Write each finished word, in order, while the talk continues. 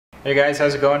Hey guys,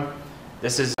 how's it going?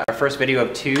 This is our first video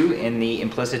of 2 in the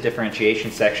Implicit Differentiation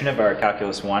section of our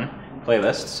Calculus 1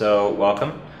 playlist, so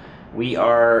welcome. We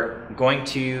are going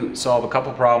to solve a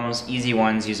couple problems, easy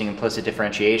ones, using implicit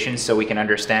differentiation so we can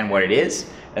understand what it is.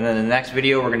 And then in the next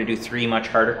video we're going to do 3 much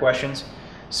harder questions.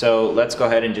 So let's go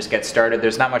ahead and just get started.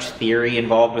 There's not much theory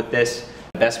involved with this.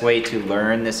 The best way to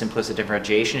learn this implicit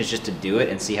differentiation is just to do it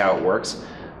and see how it works.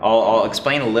 I'll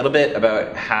explain a little bit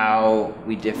about how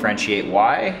we differentiate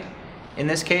y in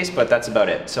this case, but that's about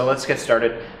it. So let's get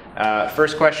started.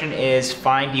 First question is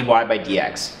find dy by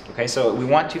dx. Okay, so we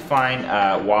want to find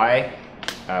y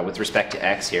with respect to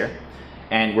x here,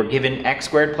 and we're given x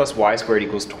squared plus y squared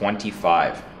equals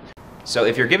 25. So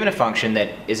if you're given a function that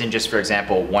isn't just, for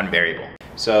example, one variable.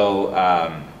 So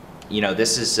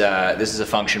this is a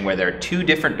function where there are 2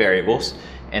 different variables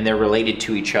and they're related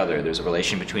to each other. There's a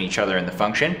relation between each other and the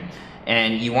function,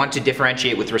 and you want to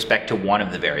differentiate with respect to one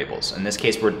of the variables. In this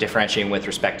case, we're differentiating with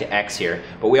respect to x here,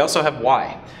 but we also have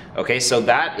y. Okay, so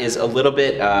that is a little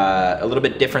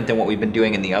bit different than what we've been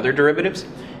doing in the other derivatives,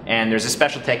 and there's a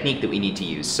special technique that we need to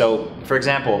use. So, for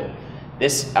example,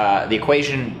 the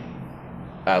equation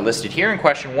listed here in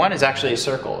question 1 is actually a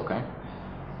circle. Okay,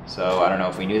 so I don't know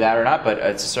if we knew that or not, but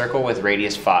it's a circle with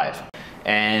radius 5.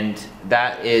 And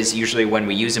that is usually when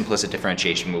we use implicit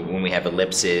differentiation, when we have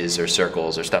ellipses or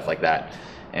circles or stuff like that.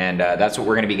 And that's what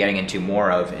we're going to be getting into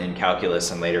more of in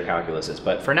calculus and later calculuses.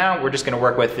 But for now, we're just going to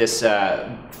work with this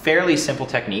fairly simple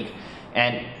technique.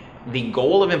 And the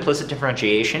goal of implicit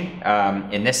differentiation,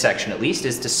 in this section at least,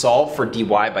 is to solve for dy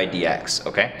by dx.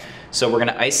 Okay? So we're going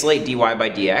to isolate dy by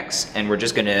dx, and we're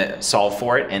just going to solve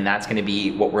for it, and that's going to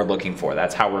be what we're looking for.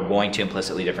 That's how we're going to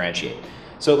implicitly differentiate.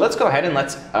 So let's go ahead and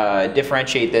let's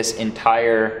differentiate this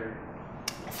entire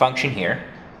function here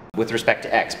with respect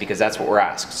to x, because that's what we're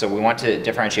asked. So we want to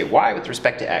differentiate y with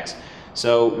respect to x.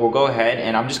 So we'll go ahead,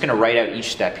 and I'm just going to write out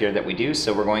each step here that we do.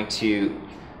 So we're going to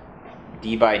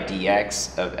d by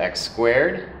dx of x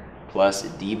squared plus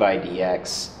d by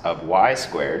dx of y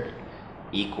squared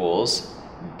equals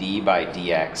d by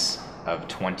dx of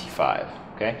 25.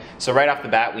 Okay, so right off the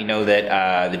bat, we know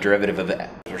that the derivative of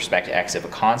with respect to x of a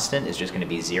constant is just going to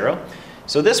be 0.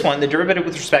 So this one, the derivative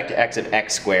with respect to x of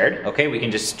x squared, okay, we can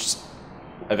just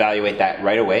evaluate that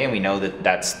right away, and we know that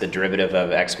that's the derivative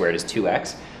of x squared is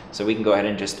 2x. So we can go ahead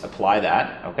and just apply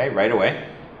that, okay, right away,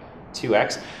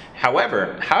 2x.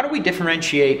 However, how do we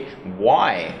differentiate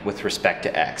y with respect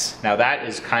to x? Now that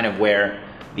is kind of where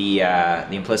the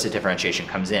implicit differentiation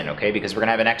comes in, okay, because we're going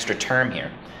to have an extra term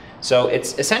here. So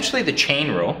it's essentially the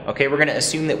chain rule. Okay, we're going to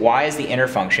assume that y is the inner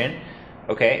function.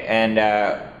 Okay, and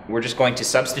we're just going to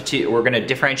substitute. We're going to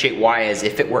differentiate y as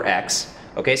if it were x.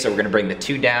 Okay, so we're going to bring the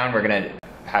 2 down. We're going to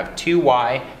have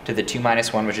 2y to the 2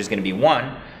 minus 1, which is going to be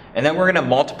 1, and then we're going to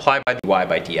multiply by y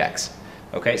by dx.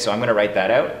 Okay, so I'm going to write that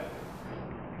out.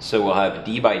 So we'll have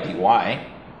d by dy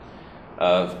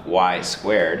of y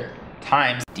squared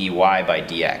times dy by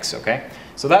dx. Okay,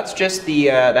 so that's just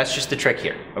the trick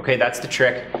here. Okay, that's the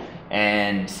trick.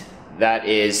 And that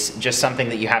is just something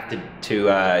that you have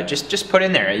to just put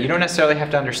in there. You don't necessarily have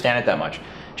to understand it that much.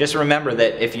 Just remember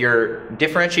that if you're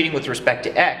differentiating with respect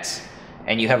to x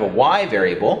and you have a y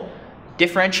variable,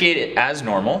 differentiate it as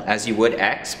normal, as you would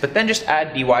x, but then just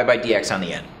add dy by dx on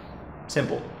the end.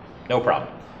 Simple, no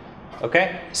problem.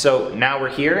 Okay, so now we're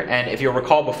here, and if you'll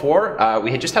recall before,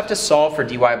 we just have to solve for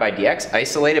dy by dx,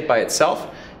 isolate it by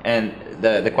itself, and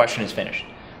the question is finished.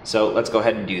 So let's go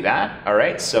ahead and do that. All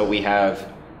right, so we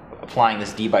have, applying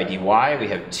this d by dy, we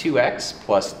have 2x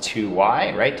plus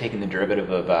 2y, right? Taking the derivative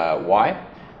of y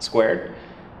squared.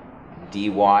 dy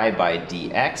by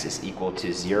dx is equal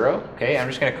to 0. Okay, I'm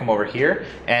just going to come over here,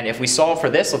 and if we solve for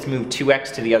this, let's move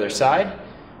 2x to the other side.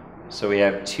 So we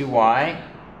have 2y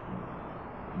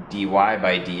dy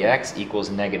by dx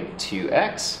equals negative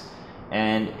 2x.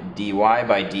 And dy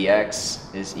by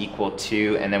dx is equal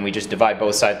to, and then we just divide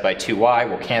both sides by 2y.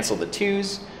 We'll cancel the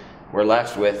 2's. We're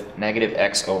left with negative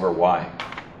x over y.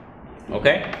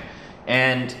 Okay?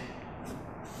 And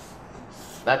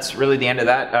that's really the end of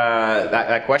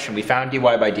that question. We found dy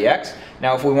by dx.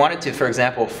 Now if we wanted to, for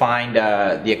example, find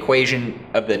the equation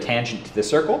of the tangent to the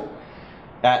circle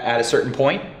at a certain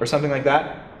point or something like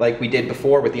that, like we did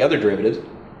before with the other derivatives,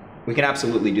 we can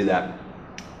absolutely do that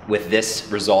with this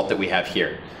result that we have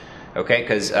here. Okay,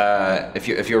 because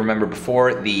if you remember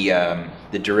before, the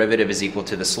derivative is equal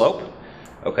to the slope,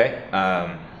 okay,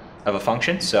 of a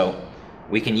function. So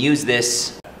we can use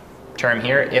this term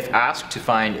here if asked to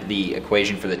find the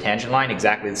equation for the tangent line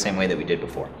exactly the same way that we did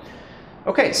before.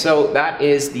 Okay, so that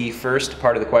is the first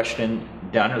part of the question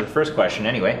done, or the first question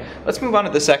anyway. Let's move on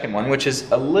to the second one, which is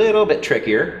a little bit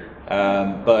trickier.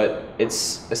 but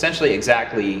it's essentially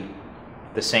exactly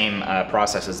the same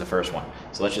process as the first one.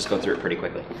 So let's just go through it pretty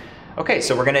quickly. Okay,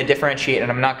 so we're going to differentiate, and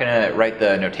I'm not going to write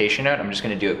the notation out, I'm just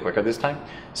going to do it quicker this time.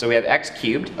 So we have x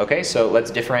cubed, okay, so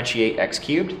let's differentiate x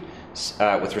cubed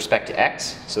with respect to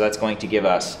x. So that's going to give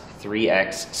us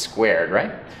 3x squared,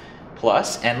 right?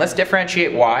 Plus, and let's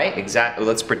differentiate y,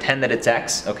 let's pretend that it's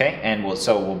x, okay, and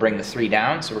we'll bring the 3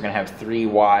 down, so we're going to have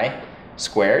 3y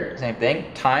squared, same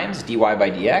thing, times dy by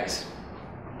dx,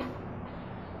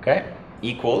 okay,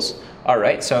 equals, all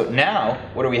right, so now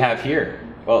what do we have here?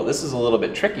 Well, this is a little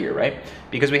bit trickier, right?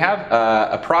 Because we have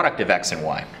a product of x and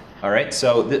y, all right,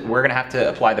 so we're going to have to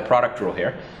apply the product rule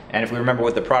here, and if we remember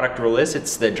what the product rule is,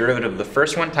 it's the derivative of the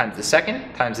first one times the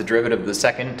second times the derivative of the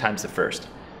second times the first.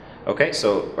 Okay,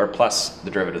 so, or plus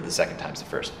the derivative of the second times the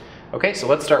first. Okay, so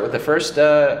let's start with the first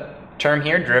term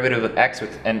here, derivative of x,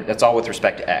 and that's all with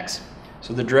respect to x.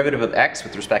 So the derivative of x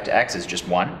with respect to x is just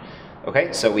 1.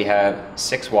 Okay, so we have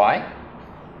 6y,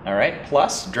 all right,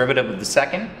 plus derivative of the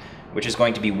second, which is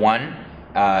going to be 1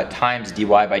 times dy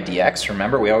by dx.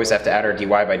 Remember, we always have to add our dy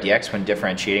by dx when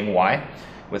differentiating y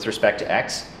with respect to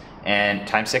x, and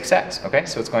times 6x. Okay,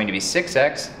 so it's going to be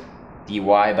 6x dy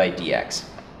by dx.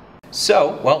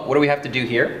 So, well, what do we have to do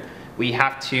here? We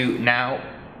have to now,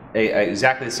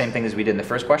 exactly the same thing as we did in the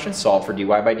first question, solve for dy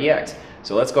by dx.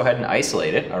 So let's go ahead and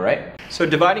isolate it, all right? So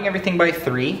dividing everything by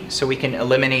 3, so we can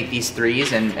eliminate these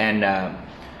 3's and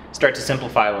start to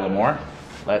simplify a little more.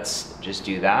 Let's just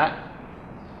do that.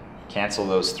 Cancel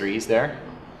those 3's there.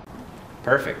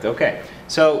 Perfect, okay.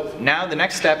 So now the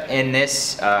next step in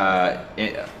this,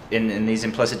 in these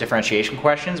implicit differentiation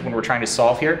questions, when we're trying to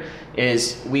solve here,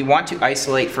 is we want to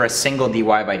isolate for a single dy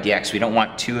by dx. We don't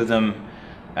want 2 of them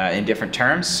in different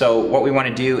terms. So what we want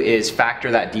to do is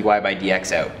factor that dy by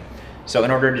dx out. So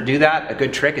in order to do that, a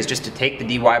good trick is just to take the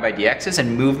dy by dx's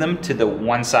and move them to the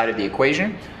one side of the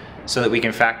equation so that we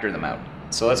can factor them out.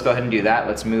 So let's go ahead and do that.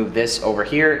 Let's move this over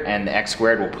here, and the x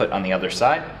squared we'll put on the other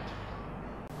side.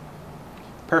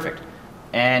 Perfect.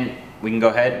 And we can go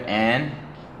ahead and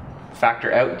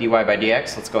factor out dy by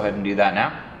dx. Let's go ahead and do that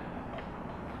now.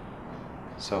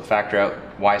 So factor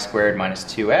out y squared minus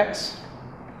 2x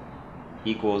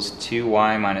equals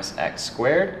 2y minus x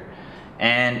squared.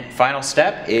 And final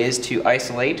step is to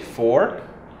isolate for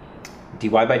dy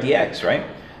by dx, right?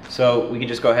 So we can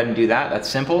just go ahead and do that. That's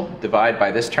simple. Divide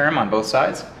by this term on both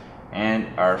sides. And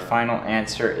our final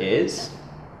answer is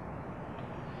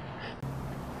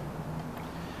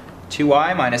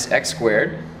 2y minus x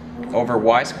squared over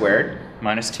y squared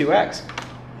minus 2x.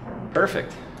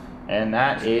 Perfect. And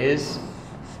that is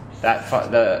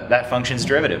that function's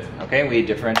derivative. Okay, we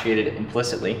differentiated it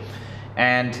implicitly.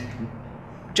 And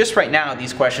just right now,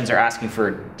 these questions are asking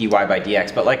for dy by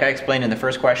dx, but like I explained in the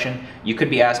first question, you could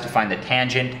be asked to find the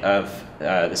tangent of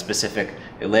the specific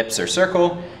ellipse or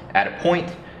circle at a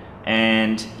point,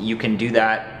 and you can do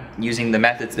that using the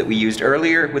methods that we used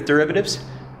earlier with derivatives,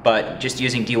 but just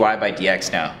using dy by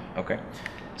dx now, okay?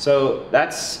 So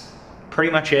that's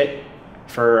pretty much it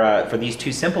for these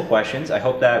 2 simple questions. I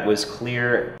hope that was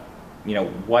clear, you know,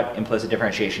 what implicit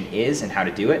differentiation is and how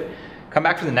to do it. Come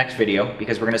back for the next video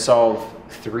because we're going to solve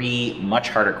 3 much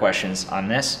harder questions on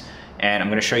this, and I'm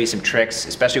going to show you some tricks,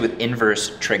 especially with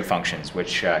inverse trig functions,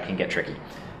 which can get tricky.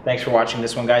 Thanks for watching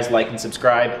this one, guys. Like and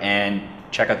subscribe, and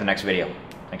check out the next video.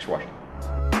 Thanks for watching.